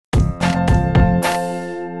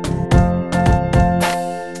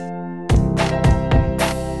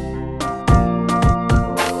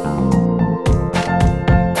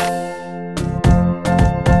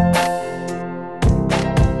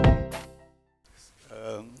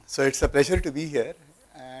So it's a pleasure to be here,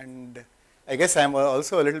 and I guess I'm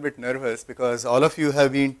also a little bit nervous because all of you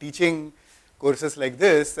have been teaching courses like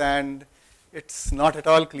this, and it's not at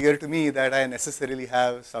all clear to me that I necessarily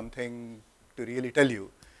have something to really tell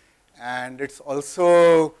you. And it's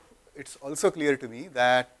also clear to me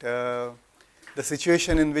that the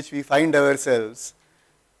situation in which we find ourselves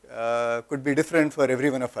could be different for every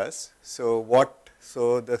one of us. So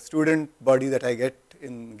the student body that I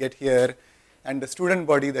get here, and the student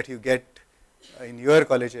body that you get in your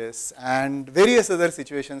colleges, and various other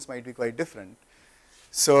situations might be quite different.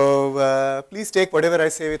 So please take whatever I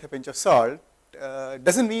say with a pinch of salt.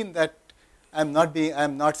 Doesn't mean that I'm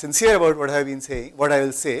not sincere about what I've been saying, what I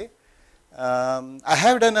will say. I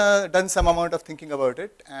have done some amount of thinking about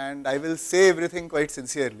it, and I will say everything quite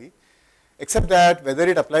sincerely, except that whether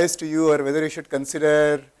it applies to you or whether you should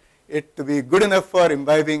consider it to be good enough for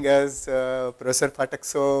imbibing, as Professor Phatak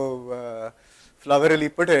so flowerily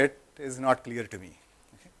put it, is not clear to me.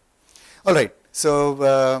 Okay. All right,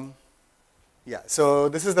 so so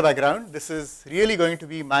this is the background. This is really going to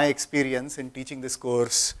be my experience in teaching this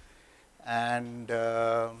course, and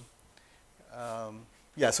so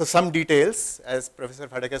some details. As Professor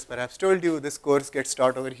Phatak has perhaps told you, this course gets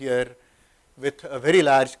taught over here with a very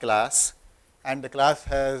large class, and the class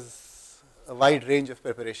has a wide range of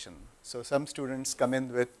preparation. So some students come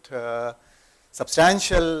in with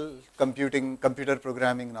substantial computer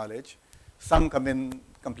programming knowledge. Some come in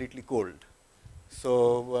completely cold.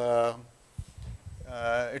 So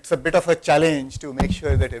it's a bit of a challenge to make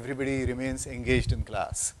sure that everybody remains engaged in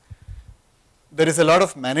class. There is a lot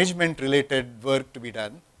of management related work to be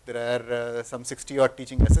done. There are some 60 odd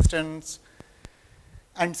teaching assistants,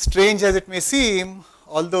 and strange as it may seem,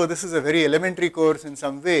 although this is a very elementary course in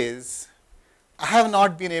some ways, I have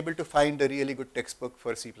not been able to find a really good textbook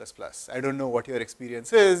for C++. I don't know what your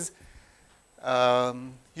experience is.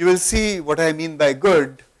 You will see what I mean by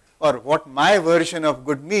good, or what my version of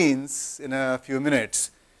good means, in a few minutes.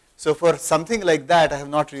 So for something like that, I have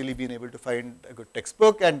not really been able to find a good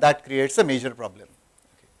textbook, and that creates a major problem.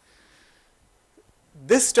 Okay.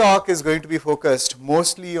 This talk is going to be focused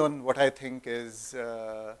mostly on what I think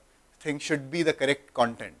should be the correct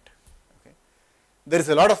content. Okay. There is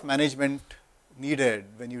a lot of management needed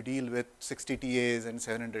when you deal with 60 TAs and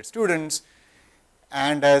 700 students,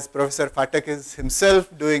 and as Professor Phatak is himself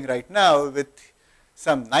doing right now with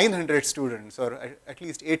some 900 students, or at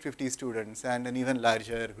least 850 students, and an even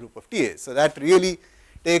larger group of TAs. So that really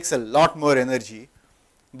takes a lot more energy,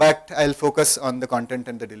 but I'll focus on the content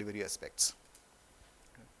and the delivery aspects.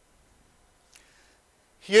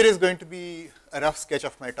 Here is going to be a rough sketch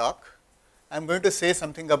of my talk. I'm going to say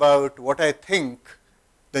something about what I think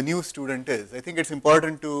the new student is. I think it's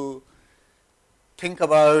important to think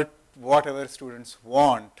about what our students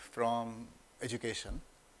want from education.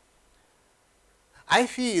 I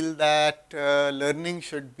feel that learning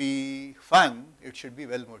should be fun, it should be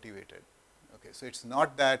well motivated. Okay, so it's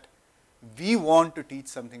not that we want to teach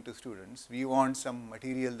something to students, we want some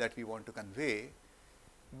material that we want to convey,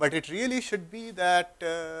 but it really should be that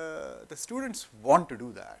the students want to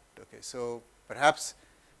do that. Okay, so perhaps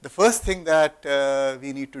the first thing that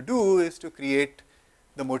we need to do is to create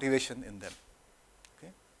the motivation in them.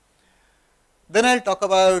 Okay. Then I'll talk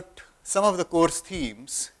about some of the course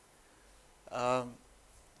themes.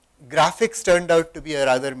 Graphics turned out to be a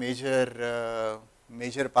rather major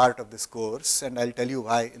part of this course, and I'll tell you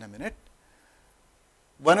why in a minute.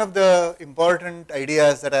 One of the important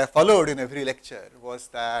ideas that I followed in every lecture was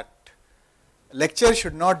that a lecture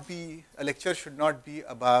should not be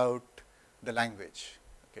about the language.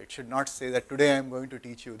 Okay, it should not say that today I am going to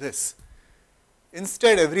teach you this.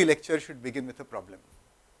 Instead, every lecture should begin with a problem.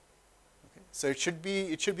 Okay, so it should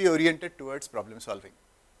be oriented towards problem solving.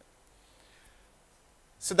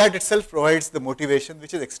 So that itself provides the motivation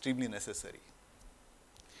which is extremely necessary.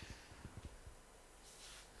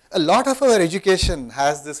 A lot of our education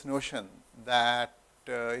has this notion that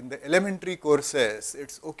in the elementary courses,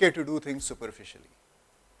 it's okay to do things superficially.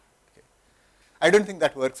 Okay. I don't think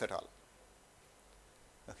that works at all.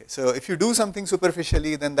 Okay, so if you do something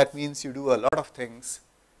superficially, then that means you do a lot of things.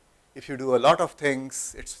 If you do a lot of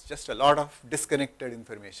things, it's just a lot of disconnected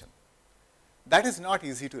information. That is not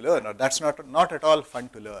easy to learn, or that's not at all fun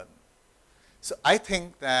to learn. So I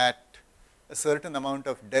think that a certain amount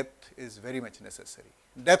of depth is very much necessary.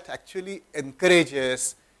 Depth actually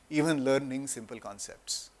encourages even learning simple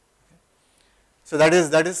concepts. Okay. So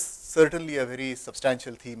that is certainly a very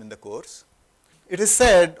substantial theme in the course. It is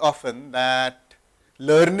said often that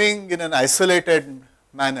learning in an isolated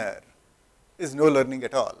manner is no learning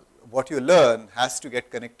at all. What you learn has to get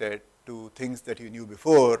connected to things that you knew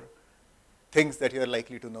before, things that you are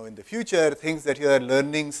likely to know in the future, things that you are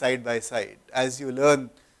learning side by side. As you learn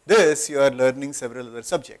this, you are learning several other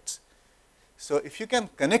subjects. So if you can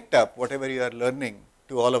connect up whatever you are learning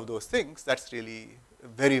to all of those things, that's really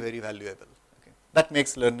very, very valuable. Okay. That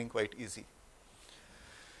makes learning quite easy.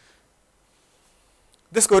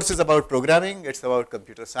 This course is about programming, it's about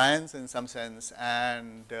computer science in some sense,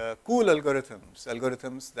 and cool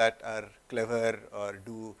algorithms that are clever or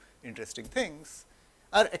do interesting things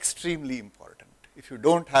are extremely important. If you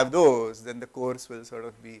don't have those, then the course will sort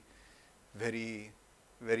of be very,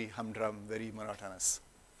 very humdrum, very monotonous.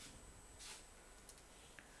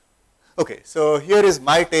 Okay, so here is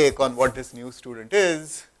my take on what this new student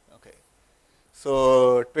is. Okay,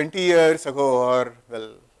 so 20 years ago, or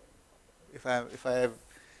well,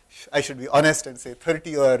 I should be honest and say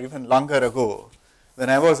 30 or even longer ago, when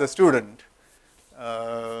I was a student,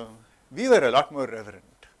 we were a lot more reverent.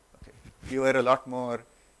 Okay. We were a lot more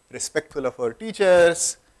respectful of our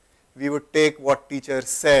teachers. We would take what teachers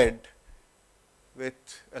said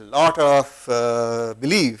with a lot of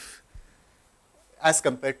belief as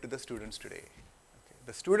compared to the students today. Okay.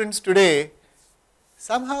 The students today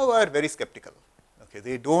somehow are very skeptical. Okay,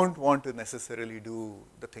 they don't want to necessarily do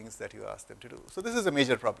the things that you ask them to do. So this is a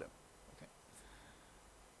major problem. Okay.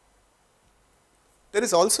 There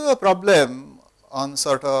is also a problem on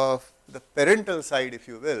sort of the parental side, if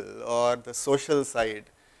you will, or the social side,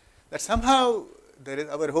 that somehow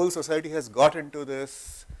our whole society has got into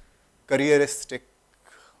this careeristic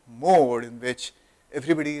mode in which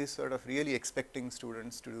everybody is sort of really expecting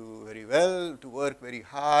students to do very well, to work very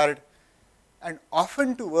hard, and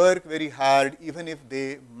often to work very hard even if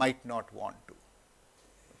they might not want to.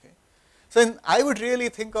 Okay. So I would really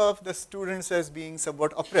think of the students as being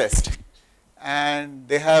somewhat oppressed, and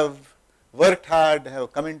they have worked hard, they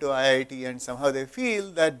have come into IIT, and somehow they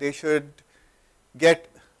feel that they should get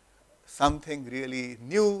something really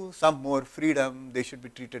new, some more freedom, they should be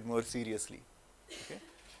treated more seriously. Okay.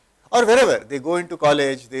 Or wherever they go into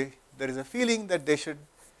college, there is a feeling that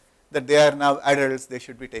they are now adults, they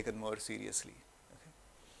should be taken more seriously. Okay.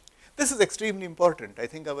 This is extremely important. I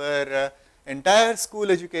think our entire school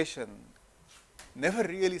education never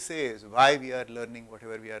really says why we are learning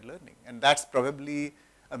whatever we are learning, and that's probably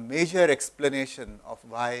a major explanation of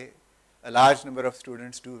why a large number of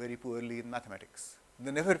students do very poorly in mathematics.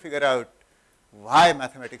 They never figure out why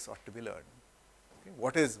mathematics ought to be learned. Okay.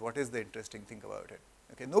 What is the interesting thing about it?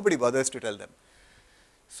 Okay. Nobody bothers to tell them.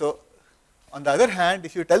 So on the other hand,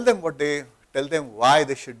 if you tell them why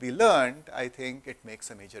they should be learned, I think it makes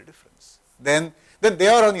a major difference. Then they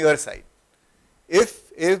are on your side.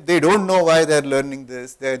 If they don't know why they are learning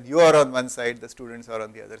this, then you are on one side, the students are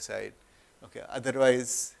on the other side. Okay.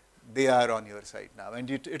 Otherwise, they are on your side now, and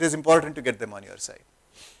it is important to get them on your side.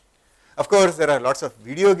 Of course, there are lots of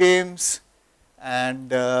video games,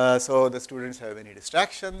 and so the students have many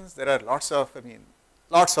distractions. There are lots of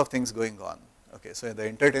things going on. Okay, so in the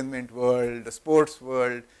entertainment world, the sports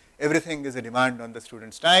world, everything is a demand on the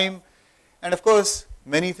student's time. And of course,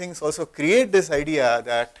 many things also create this idea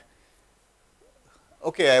that,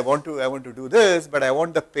 okay, I want to do this, but I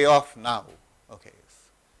want the payoff now. Okay,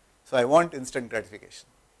 so I want instant gratification.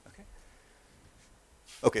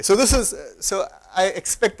 Okay, so I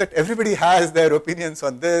expect that everybody has their opinions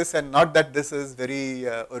on this, and not that this is very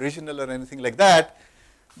original or anything like that.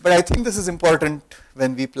 But I think this is important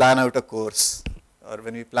when we plan out a course or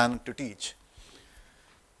when we plan to teach.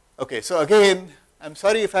 Okay, so again, I'm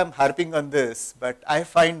sorry if I'm harping on this, but I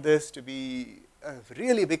find this to be a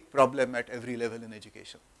really big problem at every level in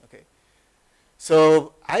education. Okay,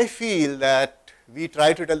 so I feel that we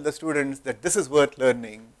try to tell the students that this is worth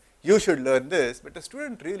learning, you should learn this, but the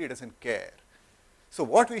student really doesn't care. So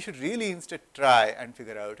what we should really instead try and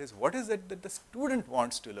figure out is what is it that the student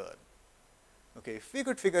wants to learn. Okay, if we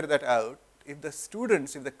could figure that out, if the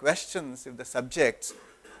students, if the questions, if the subjects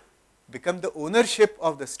become the ownership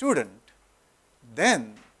of the student,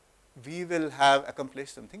 then we will have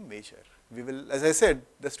accomplished something major. We will, as I said,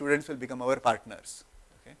 the students will become our partners.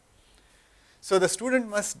 Okay. So the student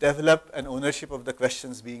must develop an ownership of the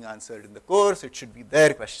questions being answered in the course. It should be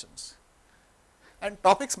their questions. And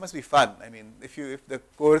topics must be fun. I mean, if the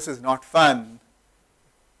course is not fun,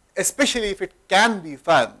 especially if it can be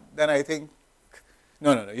fun, then I think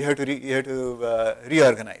no, you have to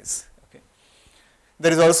reorganize. Okay.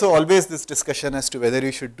 There is also always this discussion as to whether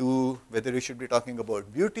you should be talking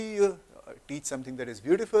about beauty, teach something that is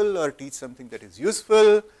beautiful, or teach something that is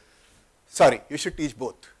useful. Sorry, you should teach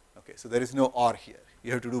both. Okay, so there is no or here.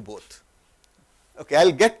 You have to do both. Okay,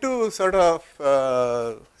 I'll get to sort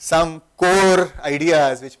of some core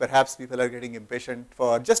ideas which perhaps people are getting impatient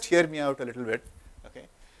for. Just hear me out a little bit. Okay,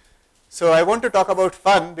 So I want to talk about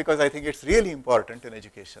fun because I think it's really important in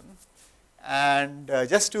education. And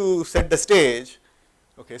just to set the stage,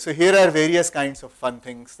 okay, so here are various kinds of fun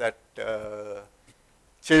things that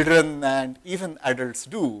children and even adults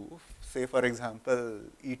do. Say, for example,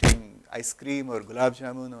 eating ice cream or gulab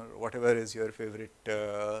jamun or whatever is your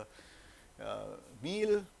favorite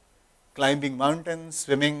meal, climbing mountains,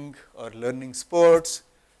 swimming or learning sports.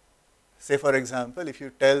 Say, for example, if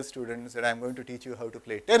you tell students that I'm going to teach you how to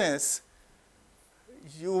play tennis,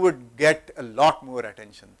 you would get a lot more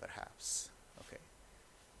attention perhaps. Okay.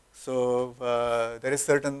 So there is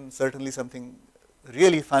certainly something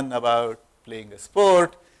really fun about playing a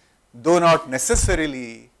sport, though not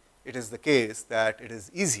necessarily it is the case that it is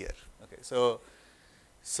easier. Okay.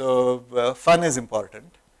 So fun is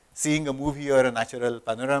important. Seeing a movie or a natural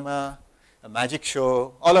panorama, a magic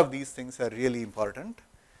show, all of these things are really important.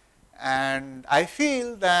 And I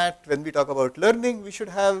feel that when we talk about learning, we should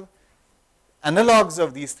have analogues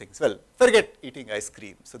of these things. Well, forget eating ice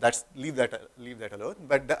cream, so leave that alone.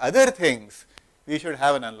 But the other things we should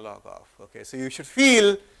have an analog of. Okay, so you should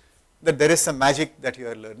feel that there is some magic that you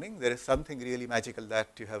are learning. There is something really magical that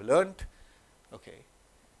you have learned. Okay,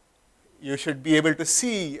 you should be able to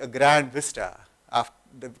see a grand vista, after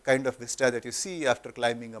the kind of vista that you see after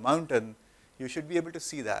climbing a mountain. You should be able to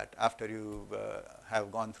see that after you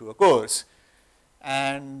have gone through a course.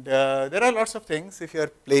 And there are lots of things. If you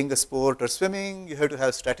are playing a sport or swimming, you have to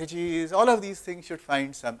have strategies. All of these things should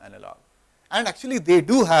find some analog. And actually, they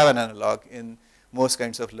do have an analog in most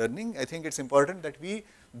kinds of learning. I think it's important that we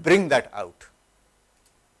bring that out.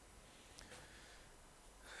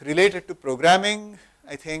 Related to programming,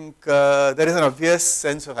 I think there is an obvious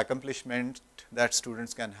sense of accomplishment that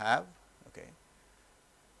students can have.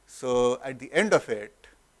 So at the end of it,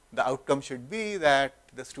 the outcome should be that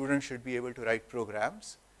the student should be able to write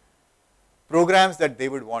programs that they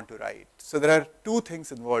would want to write. So there are two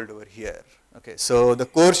things involved over here. Okay, so the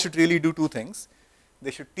course should really do two things.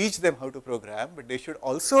 They should teach them how to program, but they should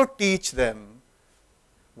also teach them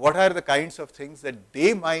what are the kinds of things that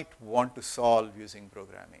they might want to solve using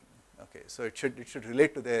programming. Okay, so it should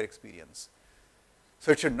relate to their experience.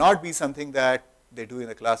 So it should not be something that they do in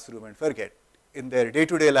the classroom and forget. In their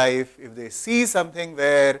day-to-day life, if they see something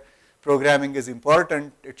where programming is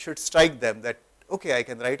important, it should strike them that, okay, I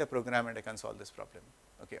can write a program and I can solve this problem.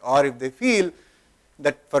 Okay. Or if they feel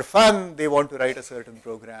that for fun they want to write a certain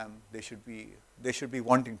program, they should be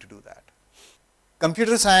wanting to do that.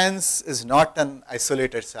 Computer science is not an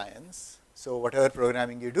isolated science. So whatever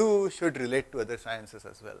programming you do should relate to other sciences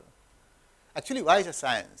as well. Actually, why is a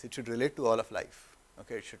science? It should relate to all of life.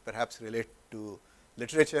 Okay. It should perhaps relate to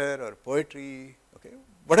literature or poetry, okay,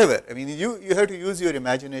 whatever. I mean, you have to use your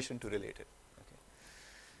imagination to relate it. Okay.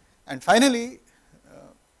 And finally,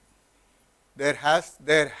 there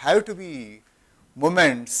have to be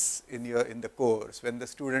moments in the course when the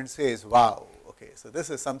student says, "Wow, okay, so this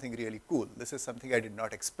is something really cool. This is something I did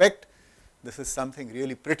not expect. This is something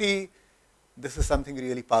really pretty. This is something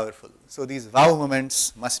really powerful." So these wow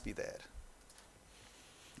moments must be there.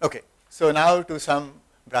 Okay. So now to some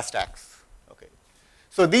brass tacks.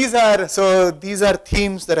 So these are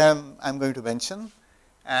themes that I'm going to mention,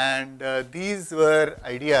 and these were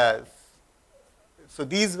ideas. So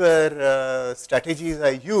these were strategies I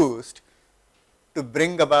used to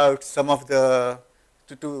bring about some of the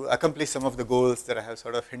to accomplish some of the goals that I have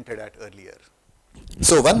sort of hinted at earlier.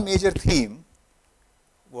 So one major theme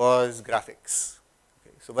was graphics.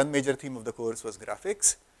 Okay, so one major theme of the course was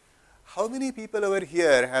graphics. How many people over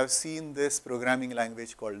here have seen this programming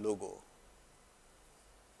language called Logo?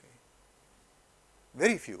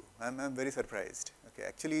 Very few. I'm very surprised. Okay,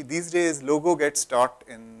 actually, these days Logo gets taught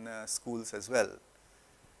in schools as well.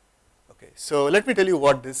 Okay, so let me tell you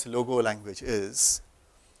what this Logo language is.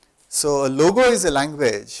 So a Logo is a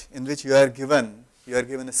language in which you are given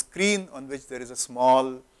a screen on which there is a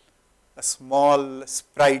small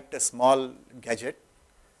sprite, a small gadget,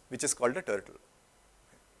 which is called a turtle.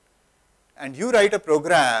 And you write a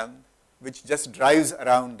program which just drives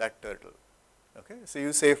around that turtle. Okay, so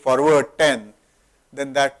you say forward 10.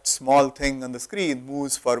 Then that small thing on the screen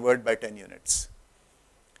moves forward by 10 units.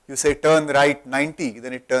 You say turn right 90,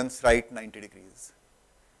 then it turns right 90 degrees.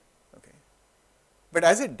 Okay. But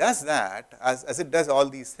as it does that, as it does all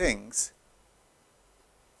these things,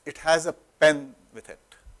 it has a pen with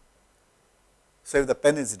it. So if the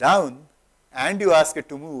pen is down and you ask it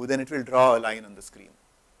to move, then it will draw a line on the screen.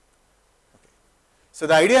 Okay. So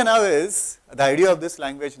the idea of this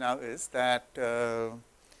language now is that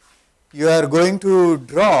you are going to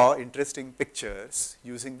draw interesting pictures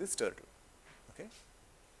using this turtle. Okay.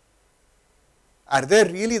 Are there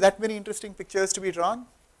really that many interesting pictures to be drawn?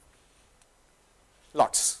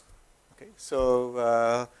 lots. Okay.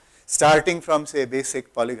 So starting from say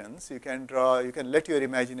basic polygons, you can let your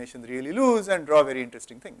imagination really loose and draw very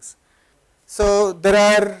interesting things. So there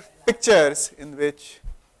are pictures in which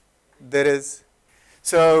there is,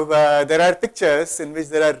 there are pictures in which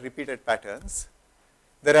there are repeated patterns.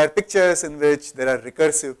 There are pictures in which there are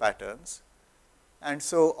recursive patterns. And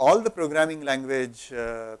so all the programming language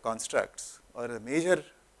constructs, or a major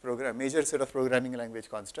set of programming language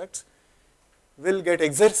constructs, will get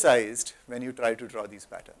exercised when you try to draw these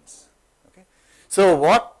patterns. Okay. So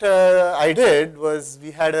what I did was,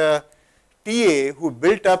 we had a TA who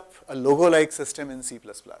built up a logo-like system in C++.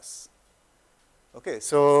 Okay.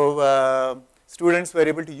 So students were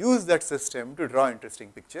able to use that system to draw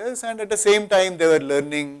interesting pictures, and at the same time they were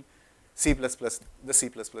learning C++, the C++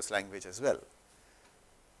 language as well.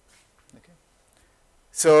 Okay.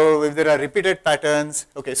 So if there are repeated patterns,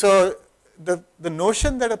 okay, so the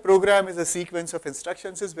notion that a program is a sequence of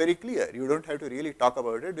instructions is very clear. You don't have to really talk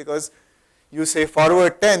about it, because you say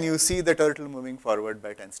forward 10, you see the turtle moving forward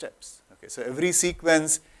by 10 steps. Okay, so every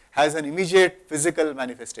sequence has an immediate physical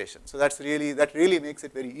manifestation. So that really makes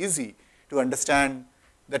it very easy to understand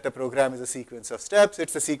that a program is a sequence of steps.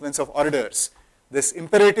 It's a sequence of orders. This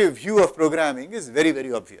imperative view of programming is very,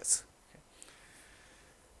 very obvious. Okay.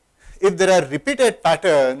 If there are repeated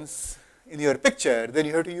patterns in your picture, then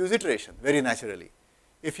you have to use iteration very naturally.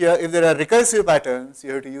 If there are recursive patterns,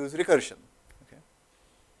 you have to use recursion. Okay.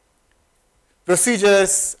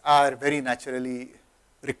 Procedures are very naturally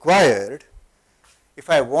required. If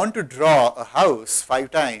I want to draw a house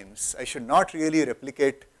 5 times, I should not really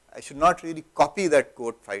copy that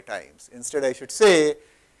code 5 times. Instead, I should say,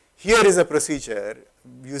 here is a procedure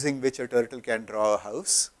using which a turtle can draw a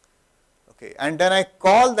house. Okay, and then I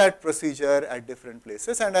call that procedure at different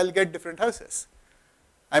places, and I'll get different houses.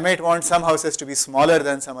 I might want some houses to be smaller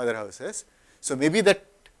than some other houses. So maybe that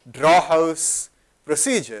draw house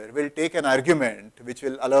procedure will take an argument which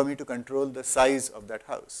will allow me to control the size of that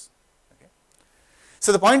house. Okay.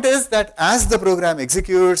 So the point is that as the program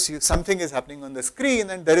executes, something is happening on the screen,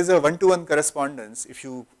 and there is a one-to-one correspondence, if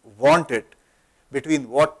you want it, between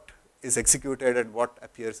what is executed and what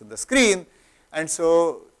appears on the screen. And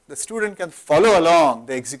so the student can follow along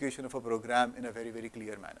the execution of a program in a very, very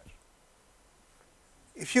clear manner.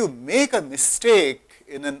 If you make a mistake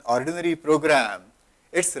in an ordinary program,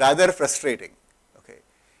 it's rather frustrating. Okay.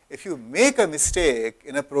 If you make a mistake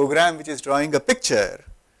in a program which is drawing a picture,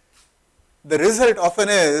 the result often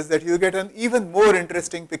is that you get an even more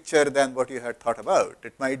interesting picture than what you had thought about.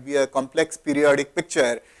 It might be a complex periodic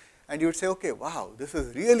picture, and you would say, okay, wow, this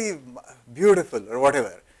is really beautiful, or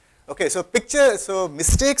whatever. Okay, so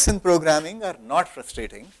mistakes in programming are not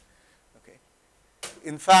frustrating. Okay.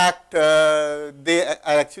 In fact, they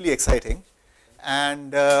are actually exciting.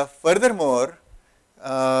 And furthermore,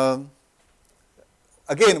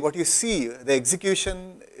 again, what you see, the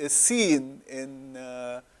execution is seen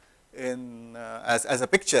as a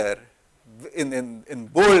picture in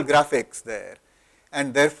bold graphics there,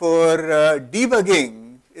 and therefore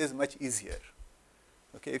debugging is much easier.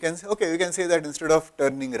 Okay, you can say that instead of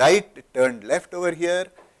turning right, it turned left over here,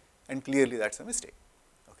 and clearly that's a mistake.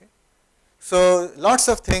 Okay. So lots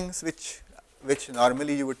of things which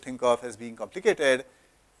normally you would think of as being complicated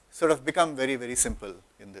sort of become very, very simple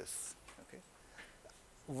in this. Okay.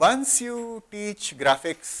 Once you teach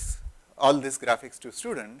graphics, all these graphics to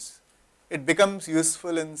students, it becomes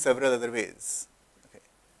useful in several other ways. Okay.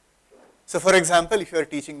 So for example, if you are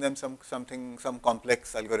teaching them some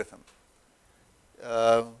complex algorithm,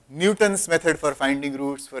 Newton's method for finding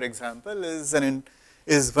roots, for example, is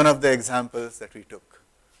one of the examples that we took.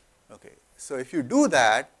 Okay. So if you do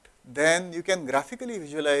that, then you can graphically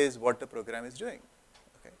visualize what the program is doing.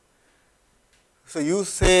 Okay. So you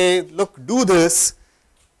say, look, do this,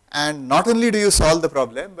 and not only do you solve the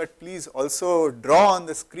problem, but please also draw on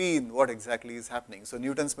the screen what exactly is happening. So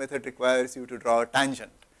Newton's method requires you to draw a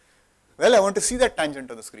tangent. Well, I want to see that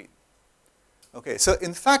tangent on the screen. Okay, so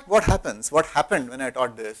in fact what happened when I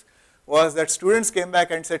taught this was that students came back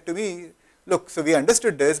and said to me, look, so we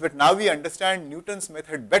understood this, but now we understand Newton's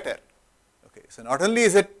method better. Okay, so not only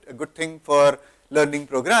is it a good thing for learning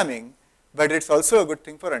programming, but it's also a good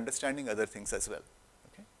thing for understanding other things as well.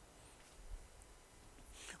 Okay.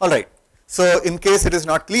 All right, so in case it is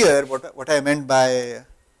not clear what I meant by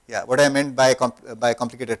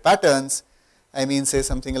complicated patterns, I mean say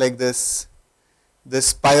something like this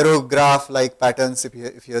pyrograph-like patterns,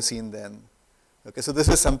 if you have seen them. Okay, so this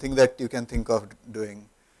is something that you can think of doing.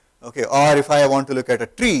 Okay, or if I want to look at a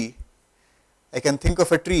tree, I can think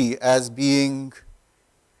of a tree as being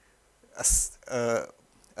a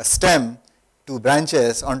stem, 2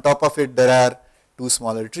 branches. On top of it, there are two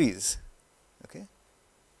smaller trees. Okay.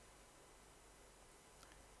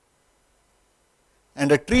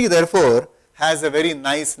 And a tree therefore has a very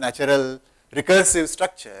nice natural recursive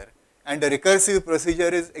structure, and a recursive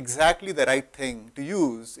procedure is exactly the right thing to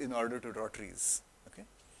use in order to draw trees. Okay.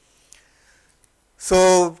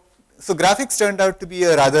 So graphics turned out to be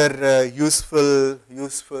a rather useful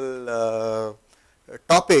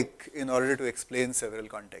topic in order to explain several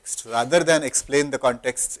contexts. Rather than explain the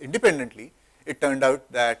contexts independently, it turned out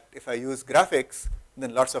that if I use graphics,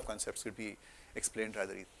 then lots of concepts could be explained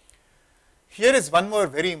rather easily. Here is one more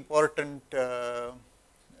very important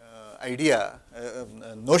idea,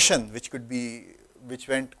 notion which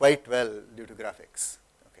went quite well due to graphics.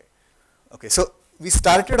 Okay, so we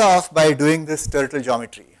started off by doing this turtle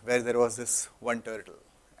geometry, where there was this one turtle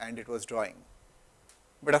and it was drawing.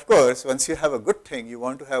 But of course, once you have a good thing, you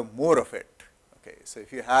want to have more of it. Okay, so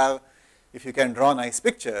if you can draw nice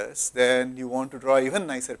pictures, then you want to draw even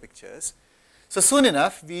nicer pictures. So soon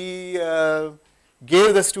enough, we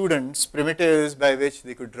gave the students primitives by which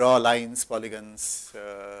they could draw lines, polygons,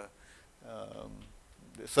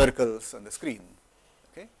 circles on the screen.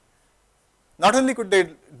 Okay. Not only could they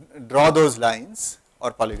draw those lines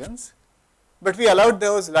or polygons, but we allowed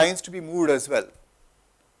those lines to be moved as well.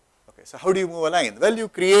 Okay, so how do you move a line? Well, you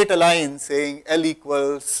create a line saying L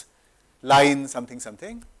equals line something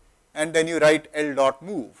something, and then you write L dot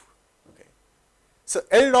move. Okay. So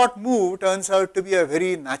L dot move turns out to be a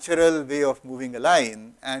very natural way of moving a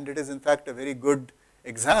line, and it is in fact a very good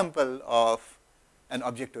example of an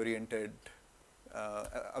object-oriented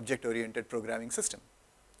programming system.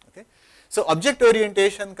 Okay. So object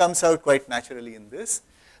orientation comes out quite naturally in this.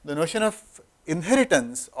 The notion of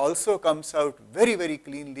inheritance also comes out very, very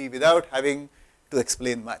cleanly without having to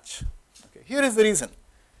explain much. Okay. Here is the reason.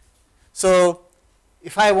 So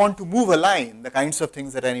if I want to move a line, the kinds of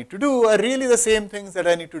things that I need to do are really the same things that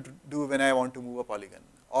I need to do when I want to move a polygon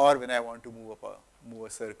or when I want to move a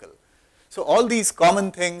circle. So all these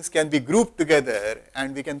common things can be grouped together,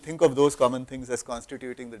 and we can think of those common things as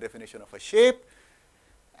constituting the definition of a shape,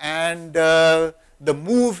 and the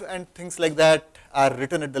move and things like that are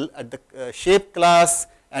written at the shape class,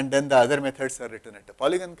 and then the other methods are written at the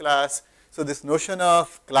polygon class. So this notion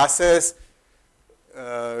of classes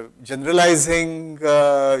generalizing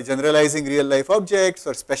real life objects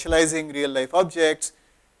or specializing real life objects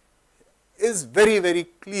is very, very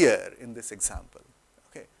clear in this example.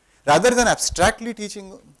 Okay. Rather than abstractly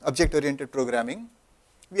teaching object oriented programming,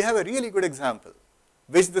 we have a really good example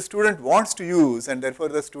which the student wants to use, and therefore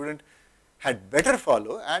the student had better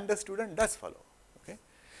follow, and the student does follow. Okay.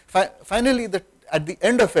 Finally, at the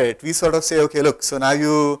end of it, we sort of say, okay, look, so now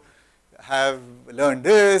you have learned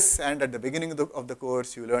this, and at the beginning of the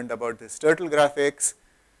course you learned about this turtle graphics.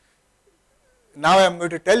 Now I am going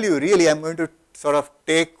to tell you, really I am going to sort of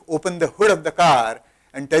open the hood of the car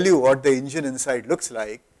and tell you what the engine inside looks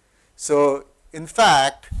like. So in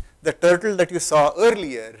fact, the turtle that you saw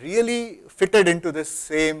earlier really fitted into this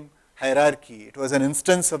same hierarchy. It was an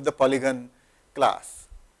instance of the polygon class.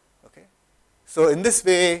 Okay. So in this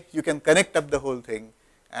way you can connect up the whole thing,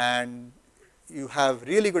 and you have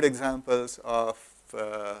really good examples of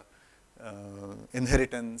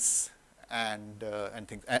inheritance and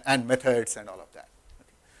things and methods and all of that.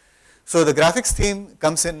 Okay. So the graphics theme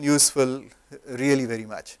comes in useful really very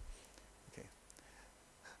much. Okay.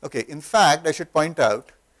 Okay. In fact, I should point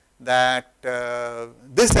out that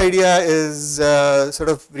this idea is sort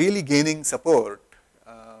of really gaining support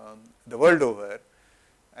the world over.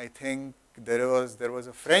 I think there was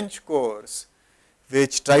a French course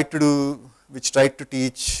which tried to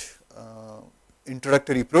teach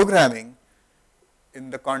introductory programming in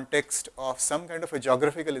the context of some kind of a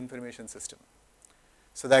geographical information system.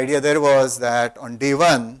 So the idea there was that on day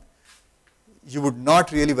one, you would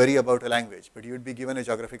not really worry about a language, but you would be given a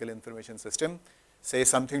geographical information system, say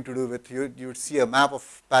something to do with you would see a map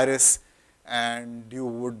of Paris, and you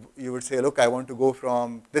would say, look, I want to go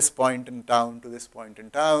from this point in town to this point in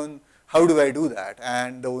town. How do I do that?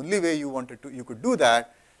 And the only way you could do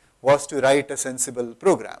that was to write a sensible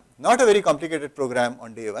program. Not a very complicated program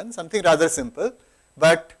on day one, something rather simple,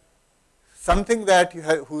 but something that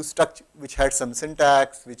which had some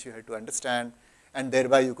syntax, which you had to understand, and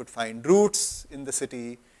thereby you could find routes in the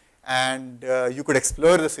city, and you could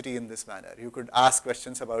explore the city in this manner. You could ask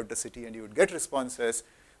questions about the city and you would get responses,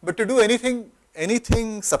 but to do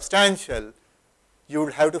anything substantial, you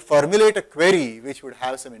would have to formulate a query which would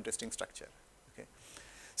have some interesting structure. Okay.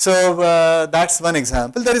 So that's one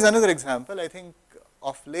example. There is another example. I think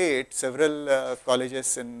of late several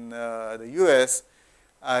colleges in the US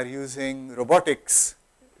are using robotics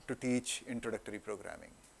to teach introductory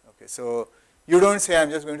programming. Okay. So You don't say I'm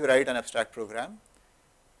just going to write an abstract program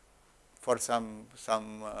for some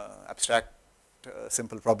abstract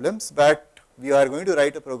simple problems, but we are going to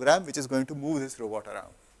write a program which is going to move this robot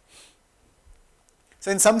around.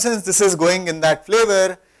 So in some sense this is going in that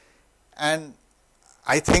flavor, and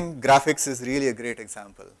I think graphics is really a great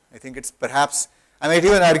example. I think it's perhaps, I might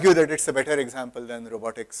even argue that it's a better example than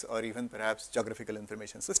robotics or even perhaps geographical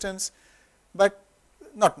information systems, but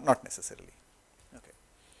not necessarily. Okay.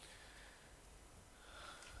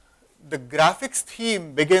 The graphics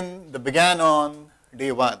theme began on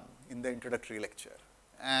day 1 in the introductory lecture.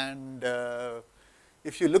 And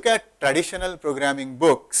if you look at traditional programming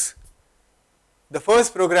books, the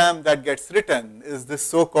first program that gets written is this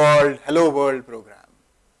so-called Hello World program.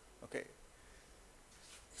 Okay.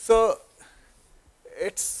 So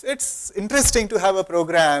it's interesting to have a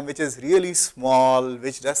program which is really small,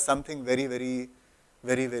 which does something very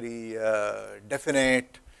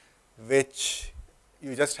definite, which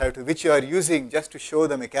you are using just to show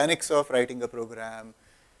the mechanics of writing a program,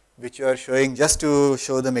 which you are showing just to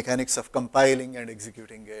show the mechanics of compiling and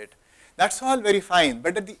executing it. That's all very fine,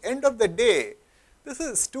 but at the end of the day, this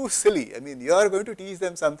is too silly. I mean, you are going to teach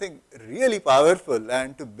them something really powerful,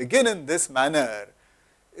 and to begin in this manner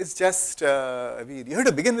is just, I mean, you have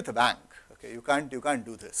to begin with a bang. Okay, you can't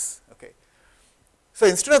do this. Okay, so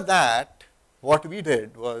instead of that, what we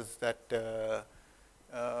did was that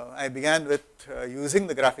I began with using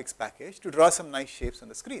the graphics package to draw some nice shapes on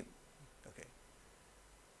the screen. Okay,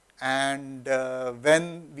 and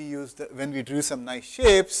when we drew some nice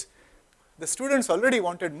shapes, the students already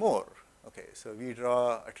wanted more. Okay, so we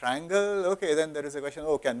draw a triangle. Okay, then there is a question,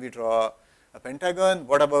 oh, can we draw a pentagon?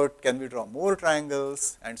 What about, can we draw more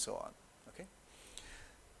triangles, and so on. Okay.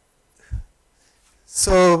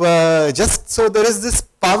 So so there is this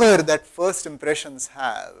power that first impressions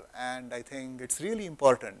have, and I think it's really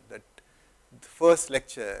important that the first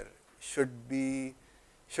lecture should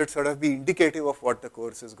sort of be indicative of what the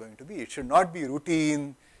course is going to be. It should not be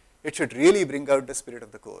routine. It should really bring out the spirit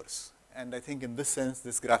of the course. And I think in this sense,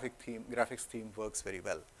 this graphics theme works very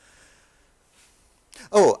well.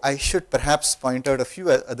 Oh, I should perhaps point out a few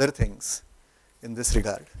other things in this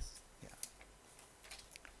regard. Yeah.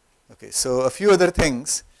 Okay, so a few other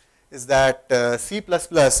things is that C++,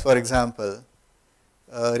 for example,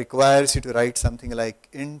 requires you to write something like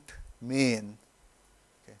int main,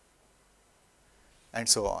 okay, and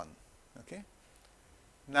so on. Okay.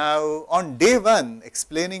 Now, on day 1,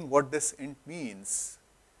 explaining what this int means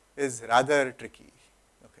is rather tricky.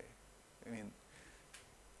 Okay, I mean,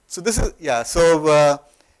 so this is, yeah, so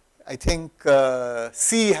I think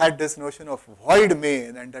C had this notion of void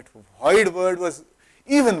main, and that void word was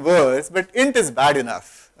even worse, but int is bad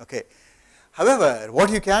enough. Okay. However,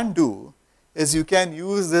 what you can do is you can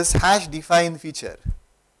use this hash define feature.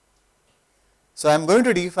 So I am going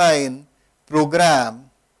to define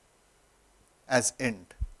program as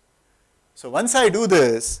int. So once I do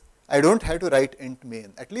this, I don't have to write int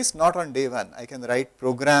main, at least not on day 1. I can write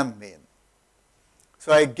program main.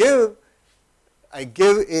 So I give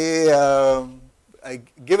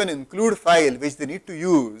an include file which they need to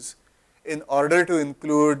use in order to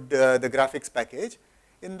include the graphics package.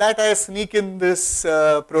 In that I sneak in this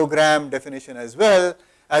program definition as well,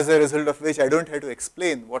 as a result of which I don't have to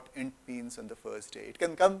explain what int means on the first day. It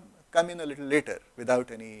can come in a little later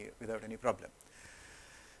without any problem.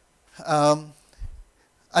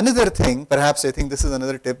 Another thing, perhaps I think this is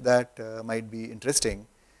another tip that might be interesting.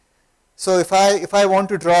 So if I want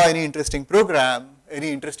to draw any interesting program,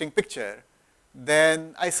 any interesting picture,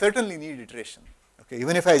 then I certainly need iteration. Okay,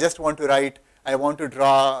 even if I just want to write, I want to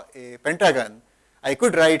draw a pentagon, I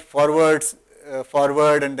could write forward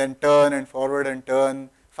and then turn and forward and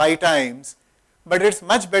turn 5 times, but it's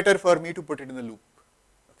much better for me to put it in a loop.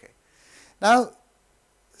 Okay. Now,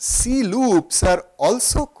 C loops are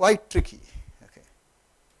also quite tricky.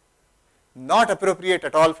 Not appropriate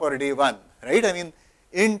at all for day 1, right? I mean,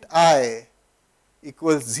 int I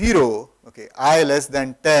equals 0, okay, I less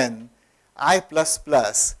than 10, I plus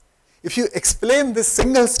plus. If you explain this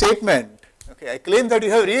single statement, okay, I claim that you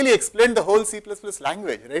have really explained the whole C++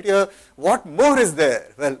 language, right? What more is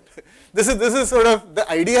there? Well, this is sort of the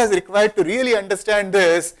ideas required to really understand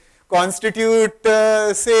this constitute,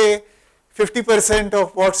 say, 50%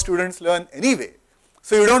 of what students learn anyway.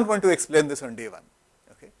 So you don't want to explain this on day 1.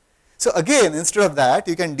 So again, instead of that,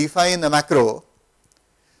 you can define a macro.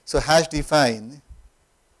 So hash define,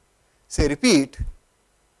 say repeat,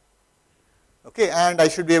 okay, and I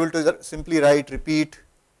should be able to simply write repeat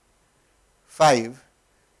 5,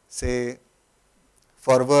 say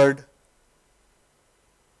forward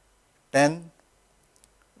 10,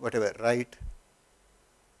 whatever, right.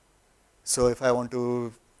 So if I want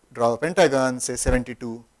to draw a pentagon, say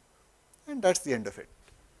 72, and that's the end of it.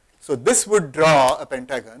 So this would draw a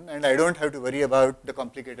pentagon, and I don't have to worry about the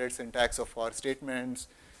complicated syntax of for statements.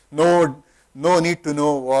 No need to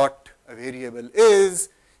know what a variable is.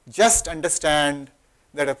 Just understand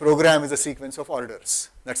that a program is a sequence of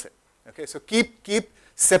orders. That's it. Okay. So keep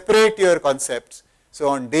separate your concepts. So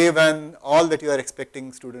on day one, all that you are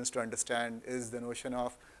expecting students to understand is the notion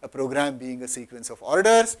of a program being a sequence of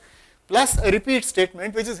orders plus a repeat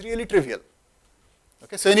statement, which is really trivial.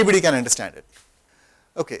 Okay. So anybody can understand it.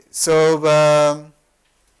 Okay, so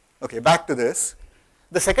okay, back to this.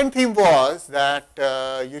 The second theme was that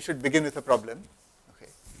you should begin with a problem.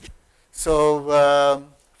 Okay, so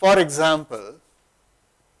for example,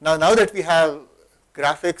 now that we have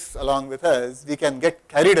graphics along with us, we can get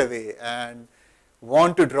carried away and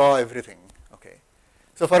want to draw everything. Okay,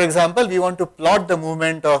 so for example, we want to plot the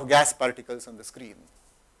movement of gas particles on the screen.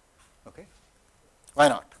 Okay, why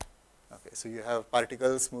not? Okay, so you have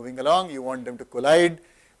particles moving along, you want them to collide.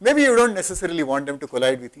 Maybe you don't necessarily want them to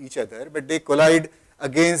collide with each other, but they collide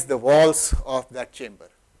against the walls of that chamber.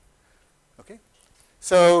 Okay,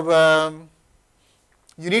 so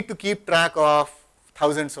you need to keep track of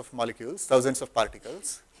thousands of molecules, thousands of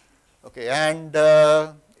particles. Okay, and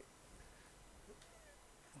the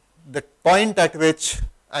point at which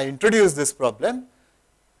I introduced this problem,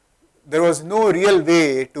 there was no real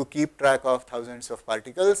way to keep track of thousands of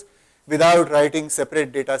particles without writing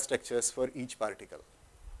separate data structures for each particle.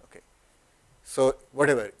 Okay. So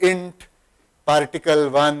whatever, int particle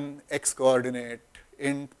 1 x coordinate,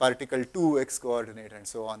 int particle 2 x coordinate, and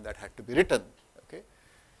so on, that had to be written. Okay.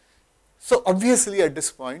 So obviously at this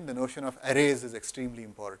point the notion of arrays is extremely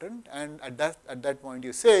important, and at that point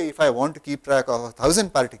you say, if I want to keep track of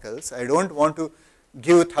 1,000 particles, I don't want to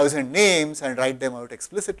give 1,000 names and write them out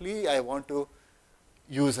explicitly. I want to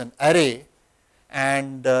use an array.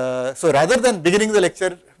 And so rather than beginning the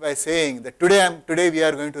lecture by saying that today we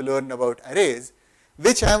are going to learn about arrays,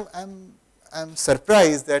 which I'm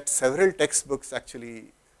surprised that several textbooks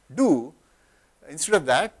actually do, instead of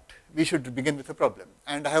that we should begin with a problem.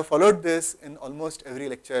 And I have followed this in almost every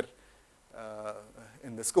lecture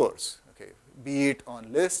in this course. Okay, be it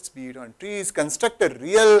on lists, be it on trees, construct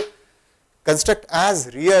as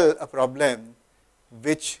real a problem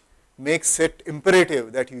which makes it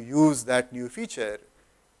imperative that you use that new feature,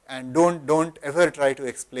 and don't ever try to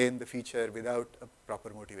explain the feature without a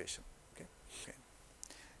proper motivation. Okay. Okay.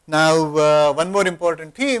 Now one more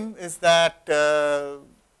important theme is that do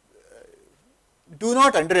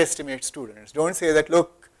not underestimate students. Don't say that,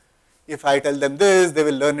 look, if I tell them this, they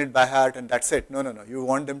will learn it by heart and that's it. No. You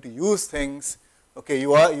want them to use things. Okay, you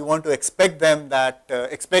want to expect that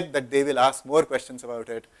they will ask more questions about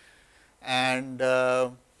it, and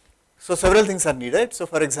so several things are needed. So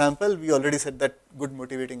for example, we already said that good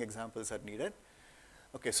motivating examples are needed.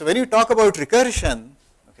 Okay, so when you talk about recursion,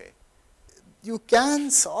 okay, you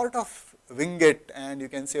can sort of wing it and you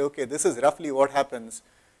can say, okay, this is roughly what happens.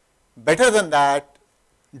 Better than that,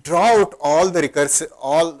 draw out all the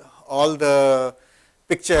all the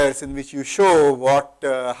pictures in which you show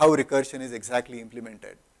how recursion is exactly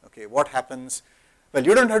implemented. Okay, what happens? Well,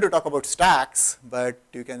 you don't have to talk about stacks, but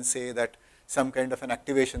you can say that some kind of an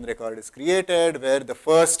activation record is created where the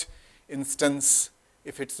first instance,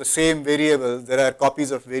 if it's the same variable, there are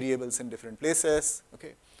copies of variables in different places.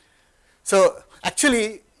 Okay, so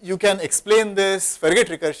actually you can explain this. Forget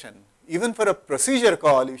recursion. Even for a procedure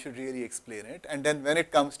call, you should really explain it. And then when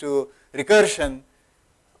it comes to recursion,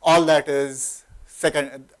 all that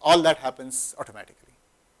happens automatically.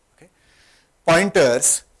 Okay.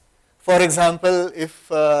 Pointers, for example,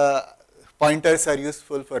 if pointers are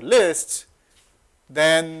useful for lists,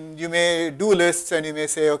 then you may do lists and you may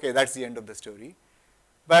say, okay, that's the end of the story.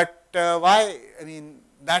 But why? I mean,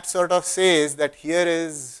 that sort of says that here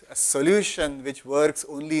is a solution which works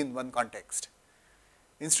only in one context.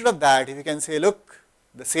 Instead of that, if you can say, look,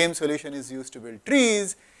 the same solution is used to build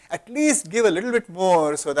trees, at least give a little bit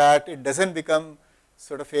more so that it doesn't become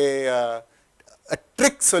sort of a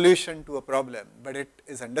trick solution to a problem, but it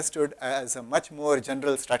is understood as a much more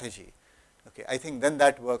general strategy. Okay, I think then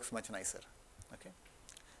that works much nicer. Okay,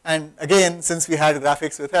 and again, since we had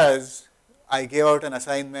graphics with us, I gave out an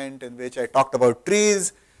assignment in which I talked about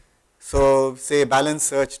trees. So say balance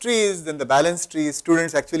search trees, then the balance trees,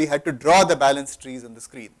 students actually had to draw the balance trees on the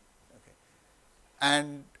screen. Okay,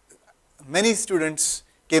 and many students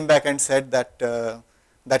came back and said that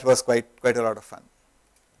that was quite a lot of fun.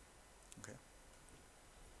 Okay.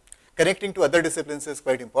 Connecting to other disciplines is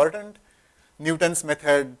quite important. Newton's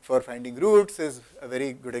method for finding roots is a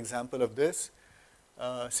very good example of this.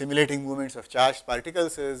 simulating movements of charged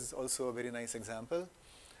particles is also a very nice example.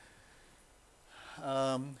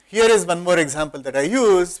 Here is one more example that I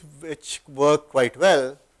use, which work quite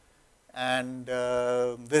well, and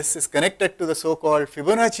this is connected to the so-called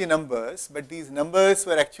Fibonacci numbers, but these numbers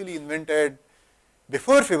were actually invented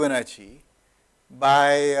before Fibonacci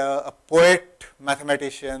by a poet,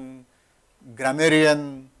 mathematician,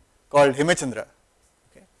 grammarian called Hemachandra.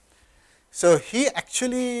 Okay. So he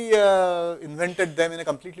actually invented them in a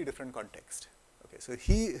completely different context. Okay. So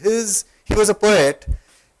he was a poet,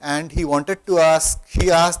 and he wanted to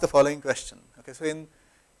asked the following question. Okay. So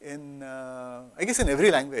I guess in every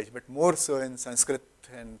language, but more so in Sanskrit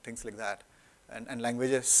and things like that, and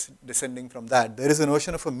languages descending from that, there is a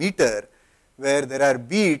notion of a meter where there are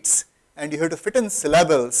beats and you have to fit in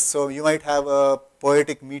syllables. So you might have a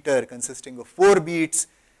poetic meter consisting of 4 beats,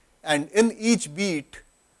 and in each beat,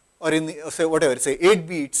 or say 8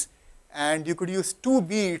 beats, and you could use 2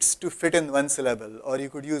 beats to fit in 1 syllable, or you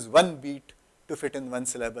could use 1 beat to fit in 1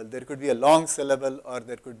 syllable. There could be a long syllable or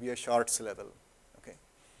there could be a short syllable. Okay.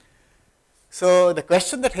 So the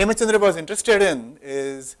question that Hemachandra was interested in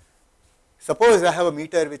is, suppose I have a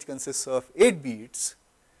meter which consists of 8 beats,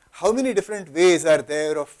 how many different ways are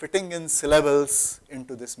there of fitting in syllables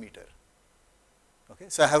into this meter? Okay.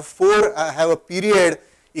 So I have a period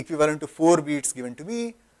equivalent to 4 beats given to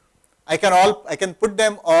me. I can put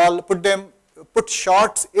 8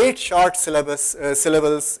 short syllables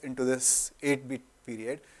into this 8-bit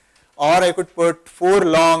period, or I could put 4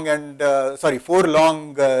 long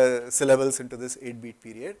syllables into this 8-bit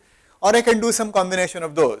period, or I can do some combination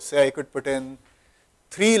of those. Say I could put in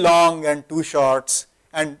 3 long and 2 shorts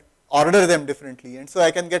and order them differently, and so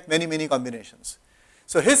I can get many combinations.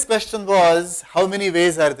 So his question was, how many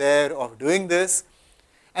ways are there of doing this?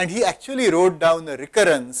 And he actually wrote down a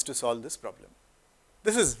recurrence to solve this problem.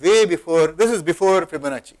 This is before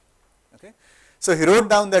Fibonacci. Okay. So he wrote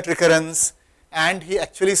down that recurrence and he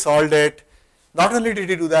actually solved it. Not only did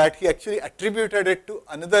he do that, he actually attributed it to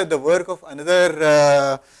the work of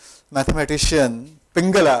another mathematician,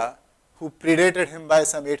 Pingala, who predated him by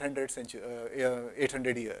some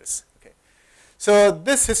 800 years. Okay. So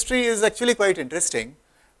this history is actually quite interesting,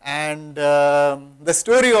 and the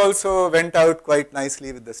story also went out quite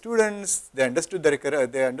nicely with the students. They understood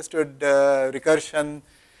recursion.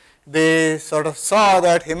 They sort of saw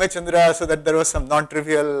that Hemachandra, so that there was some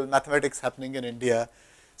non-trivial mathematics happening in India.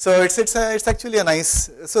 So it's actually a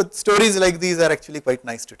nice. So stories like these are actually quite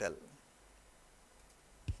nice to tell.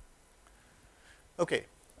 Okay.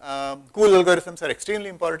 Cool algorithms are extremely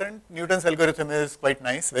important. Newton's algorithm is quite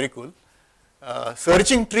nice, very cool.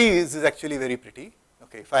 Searching trees is actually very pretty.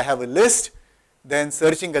 Okay, if I have a list, then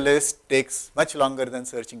searching a list takes much longer than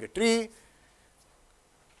searching a tree.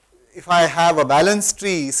 If I have a balanced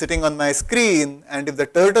tree sitting on my screen, and if the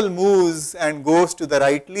turtle moves and goes to the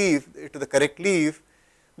right leaf, to the correct leaf,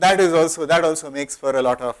 that also makes for a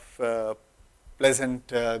lot of pleasant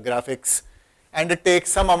graphics, and it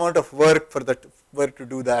takes some amount of work to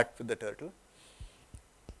do that with the turtle.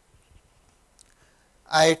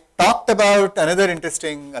 I talked about another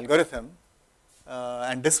interesting algorithm,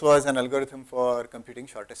 and this was an algorithm for computing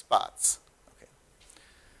shortest paths. Okay.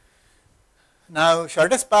 Now,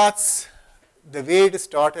 shortest paths, the way it is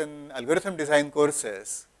taught in algorithm design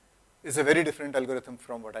courses is a very different algorithm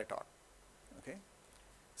from what I taught. Okay.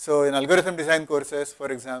 So in algorithm design courses,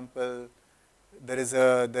 for example, there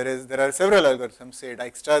are several algorithms, say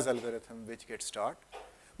Dijkstra's algorithm, which gets taught,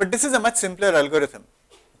 but this is a much simpler algorithm.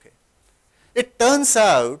 Okay. It turns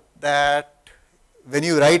out that when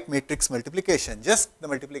you write matrix multiplication, just the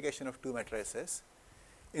multiplication of 2 matrices,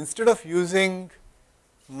 instead of using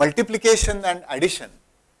multiplication and addition,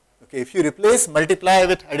 okay, if you replace multiply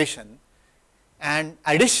with addition and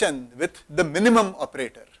addition with the minimum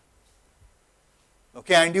operator,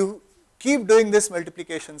 okay, and you keep doing this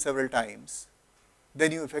multiplication several times,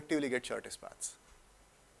 then you effectively get shortest paths.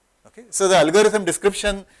 Okay. So the algorithm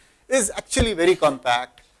description is actually very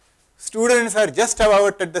compact. Students are just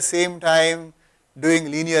about at the same time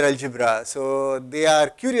doing linear algebra, so they are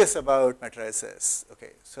curious about matrices.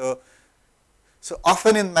 Okay. So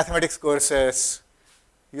often in mathematics courses,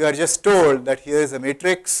 you are just told that here is a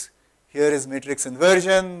matrix, here is matrix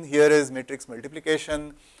inversion, here is matrix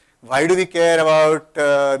multiplication. Why do we care about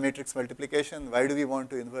matrix multiplication? Why do we want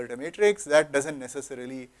to invert a matrix? That doesn't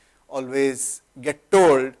necessarily always get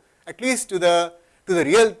told, at least to the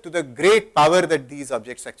great power that these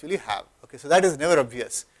objects actually have. Okay, so that is never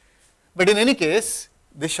obvious. But in any case,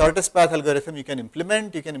 the shortest path algorithm you can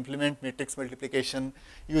implement matrix multiplication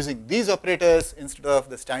using these operators instead of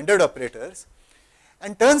the standard operators.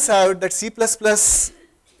 And turns out that C++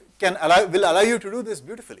 will allow you to do this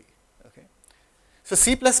beautifully. Okay. So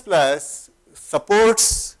C++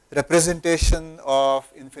 supports representation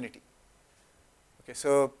of infinity. Okay,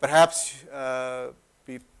 so perhaps I'm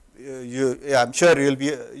sure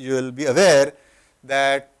you will be aware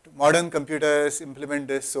that modern computers implement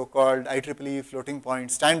this so-called IEEE floating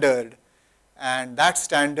point standard, and that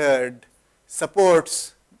standard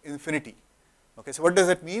supports infinity. Okay, so what does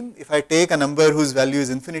that mean? If I take a number whose value is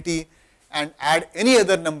infinity and add any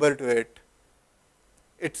other number to it,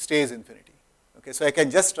 it stays infinity. Okay, so I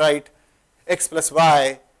can just write x plus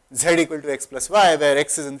y, z equal to x plus y, where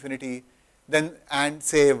x is infinity, then and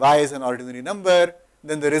say y is an ordinary number,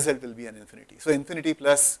 then the result will be an infinity. So infinity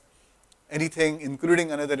plus anything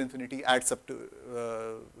including another infinity adds up to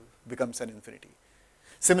becomes an infinity.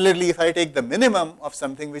 Similarly, if I take the minimum of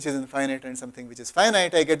something which is infinite and something which is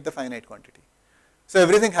finite, I get the finite quantity. So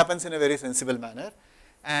everything happens in a very sensible manner,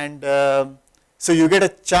 and so you get a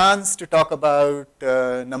chance to talk about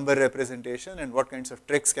number representation and what kinds of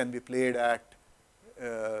tricks can be played at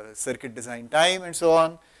circuit design time and so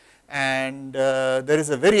on. And there is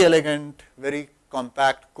a very elegant, very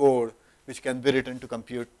compact code which can be written to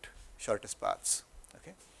compute shortest paths.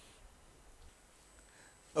 Okay.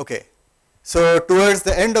 Okay. So towards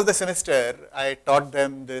the end of the semester, I taught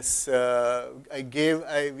them this.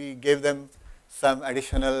 We gave them some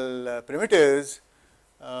additional primitives,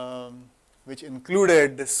 which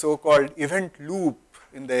included this so-called event loop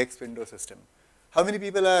in the X window system. How many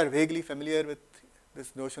people are vaguely familiar with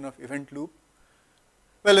this notion of event loop?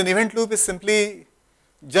 Well, an event loop is simply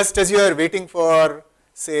just as you are waiting for,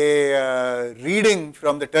 say, reading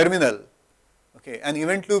from the terminal. Okay, an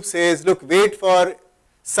event loop says, look, wait for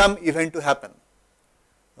some event to happen.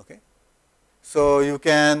 Okay, so you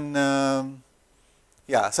can,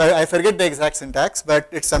 so I forget the exact syntax, but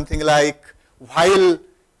it's something like while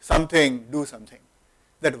something, do something.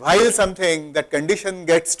 That while something, that condition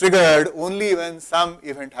gets triggered only when some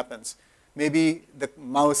event happens. Maybe the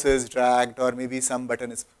mouse is dragged or maybe some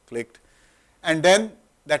button is clicked. And then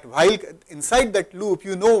that while inside that loop,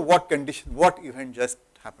 you know what condition, what event just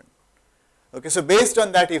happened. Okay, so based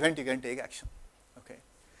on that event, you can take action. Okay,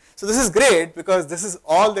 so this is great because this is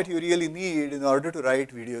all that you really need in order to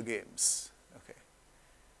write video games. Okay,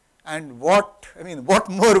 and what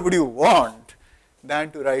more would you want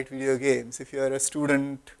than to write video games if you are a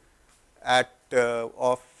student at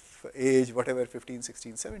of age whatever 15,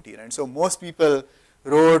 16, 17, and so most people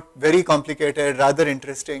wrote very complicated, rather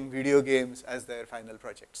interesting video games as their final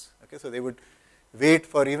projects. Okay, so they would wait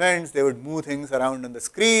for events, they would move things around on the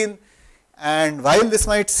screen, and while this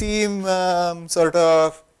might seem sort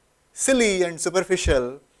of silly and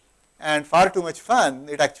superficial and far too much fun,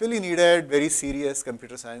 it actually needed very serious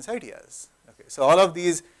computer science ideas. Okay, so all of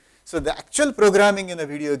these, so the actual programming in a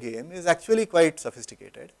video game is actually quite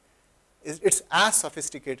sophisticated. It's as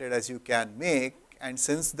sophisticated as you can make, and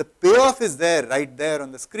since the payoff is there, right there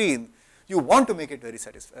on the screen, you want to make it very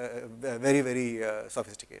very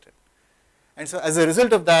sophisticated. And so as a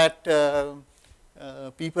result of that,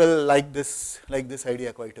 people like this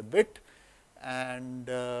idea quite a bit, and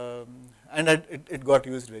it got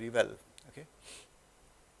used very well. Okay.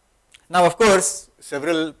 Now, of course,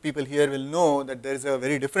 several people here will know that there is a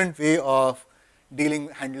very different way of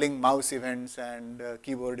handling mouse events and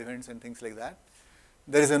keyboard events and things like that.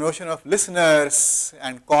 There is a notion of listeners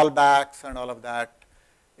and callbacks and all of that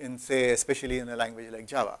in, say, especially in a language like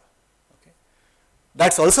Java. Okay.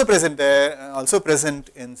 That's also present there, also present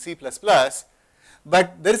in C++,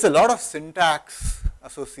 but there is a lot of syntax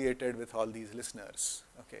associated with all these listeners.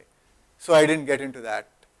 Okay. So I didn't get into that.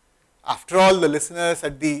 After all, the listeners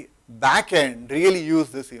at the back end really use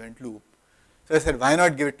this event loop. So I said, why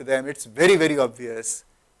not give it to them? It's very, very obvious,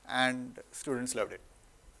 and students loved it.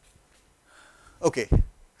 Okay,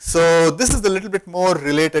 so this is a little bit more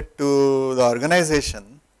related to the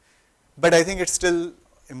organization, but I think it's still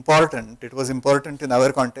important. It was important in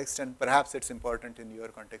our context, and perhaps it's important in your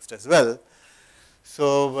context as well.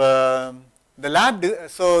 So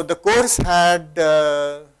the course had,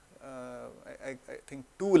 I think,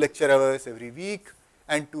 2 lecture hours every week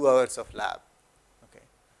and 2 hours of lab.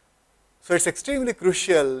 So it's extremely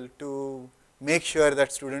crucial to make sure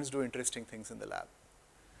that students do interesting things in the lab.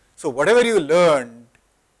 So whatever you learned,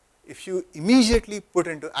 if you immediately put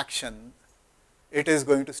into action, it is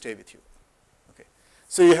going to stay with you. Okay.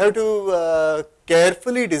 So you have to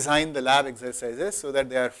carefully design the lab exercises so that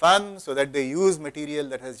they are fun, so that they use material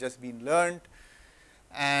that has just been learned.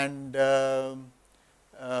 And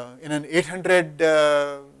in an 800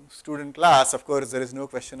 student class, of course, there is no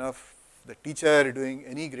question of the teacher doing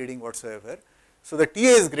any grading whatsoever. So the TA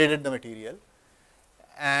has graded the material,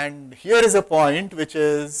 And here is a point which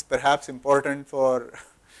is perhaps important for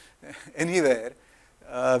anywhere.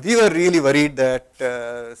 We were really worried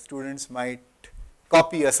that students might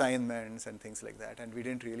copy assignments and things like that, and we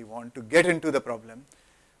didn't really want to get into the problem.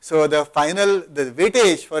 So the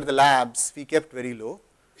weightage for the labs we kept very low,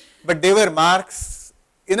 but they were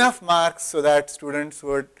enough marks so that students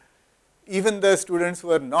would, even the students who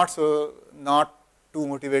were not too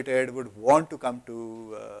motivated, would want to come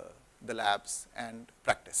to the labs and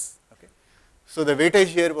practice. Okay, so the weightage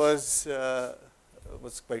here was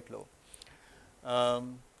quite low.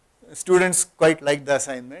 Students quite liked the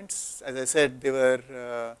assignments. As I said, they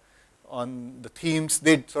were on the themes.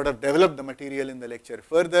 They sort of developed the material in the lecture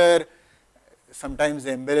further. Sometimes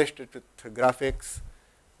they embellished it with graphics,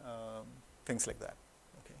 things like that.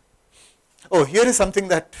 Okay. Oh, here is something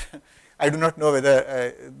that I do not know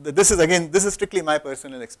whether this is strictly my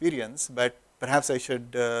personal experience, but perhaps I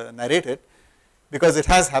should narrate it because it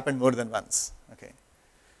has happened more than once. Okay.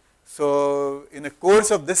 So in a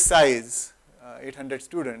course of this size, 800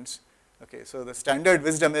 students, okay, so the standard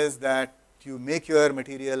wisdom is that you make your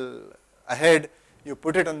material ahead, you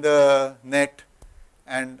put it on the net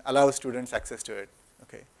and allow students access to it.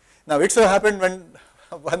 Okay. Now it so happened when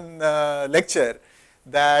one lecture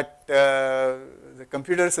that the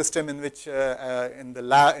computer system in which in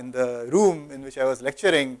the room in which I was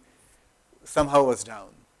lecturing somehow was down.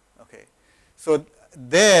 Okay. So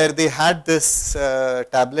there they had this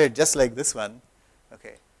tablet just like this one.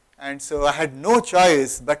 Okay. And so I had no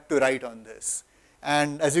choice but to write on this.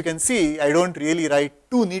 And as you can see, I don't really write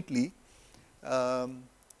too neatly.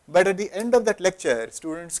 But at the end of that lecture,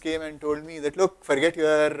 students came and told me that, look, forget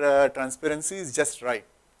your transparencies, just write.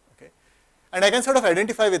 Okay. And I can sort of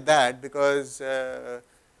identify with that because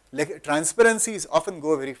transparencies often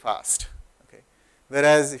go very fast. Okay.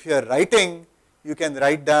 Whereas if you are writing, you can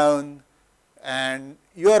write down, and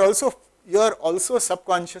you are also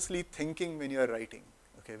subconsciously thinking when you are writing.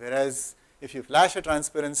 Okay. Whereas if you flash a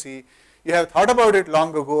transparency, you have thought about it long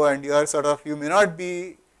ago, and you may not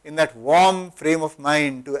be in that warm frame of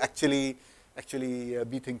mind to actually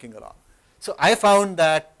be thinking along. So I found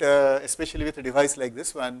that especially with a device like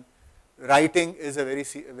this one, writing is a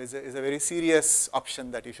very serious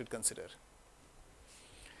option that you should consider.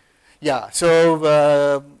 Yeah,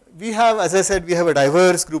 so we have, as I said, we have a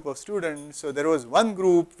diverse group of students. So there was one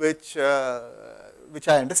group which I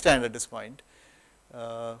understand at this point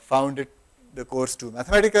found the course too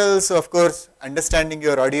mathematical. So of course, understanding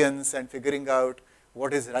your audience and figuring out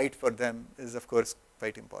what is right for them is of course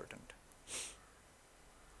quite important.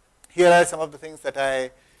 Here are some of the things that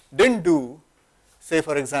I didn't do. Say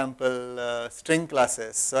for example, string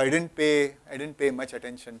classes. So I didn't pay much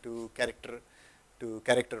attention to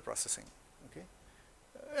character processing. Okay,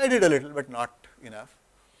 I did a little, but not enough.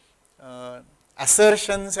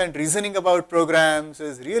 Assertions and reasoning about programs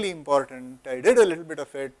is really important. I did a little bit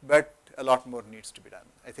of it, but a lot more needs to be done.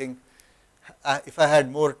 I think if I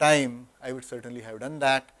had more time, I would certainly have done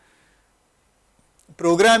that.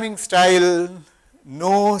 Programming style,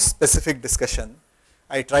 no specific discussion.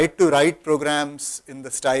 I tried to write programs in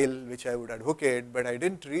the style which I would advocate, but I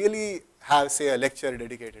didn't really have, say, a lecture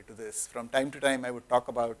dedicated to this. From time to time, I would talk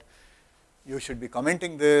about you should be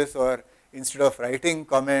commenting this, or instead of writing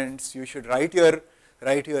comments, you should write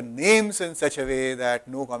your names in such a way that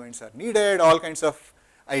no comments are needed. All kinds of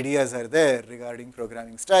ideas are there regarding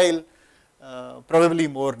programming style. Probably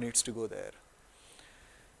more needs to go there.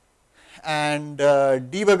 And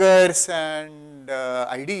debuggers and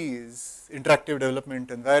IDEs, interactive development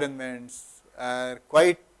environments, are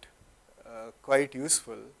quite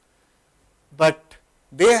useful, but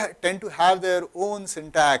they tend to have their own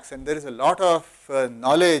syntax, and there is a lot of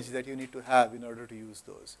knowledge that you need to have in order to use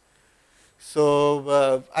those.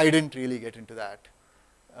 So I didn't really get into that.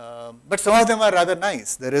 But some of them are rather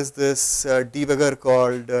nice. There is this debugger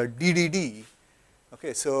called DDD,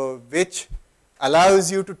 okay, so which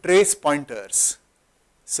allows you to trace pointers.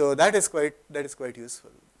 So that is quite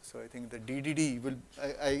useful. So I think the DDD will,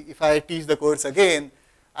 if I teach the course again,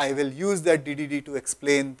 I will use that DDD to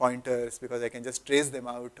explain pointers, because I can just trace them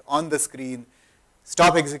out on the screen,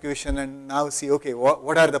 stop execution, and now see, okay,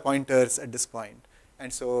 what are the pointers at this point?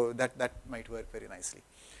 And so that might work very nicely.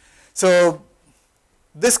 So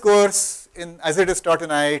this course, as it is taught in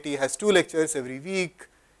IIT, has 2 lectures every week,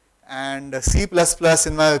 and C++,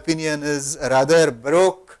 in my opinion, is a rather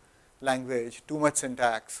baroque language, too much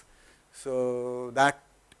syntax. So that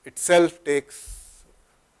itself takes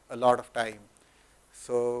a lot of time.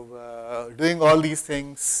 So doing all these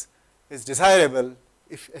things is desirable,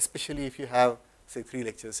 especially if you have, say, 3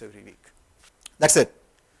 lectures every week. That's it.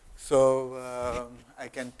 So I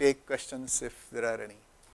can take questions if there are any.